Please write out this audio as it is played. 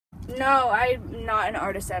No, I'm not an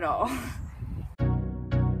artist at all.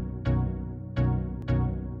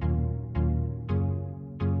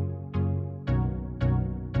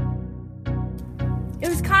 It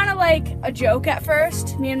was kind of like a joke at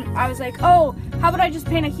first. I was like, oh, how about I just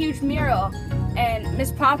paint a huge mural? And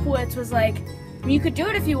Miss Popowitz was like, you could do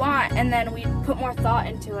it if you want. And then we put more thought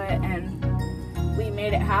into it and we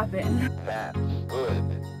made it happen. That's good.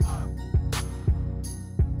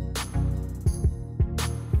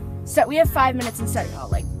 So we have 5 minutes in study hall.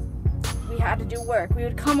 Like, we had to do work. We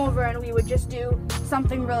would come over and we would just do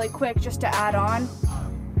something really quick just to add on.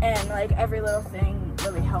 And like every little thing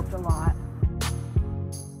really helped a lot.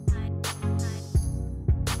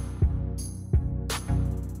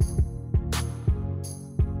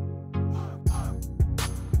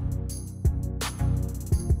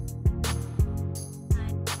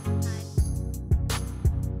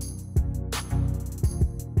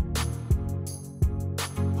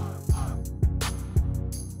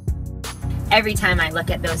 Every time I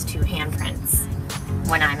look at those two handprints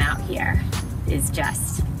when I'm out here is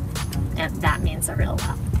just, that means a real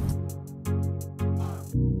lot.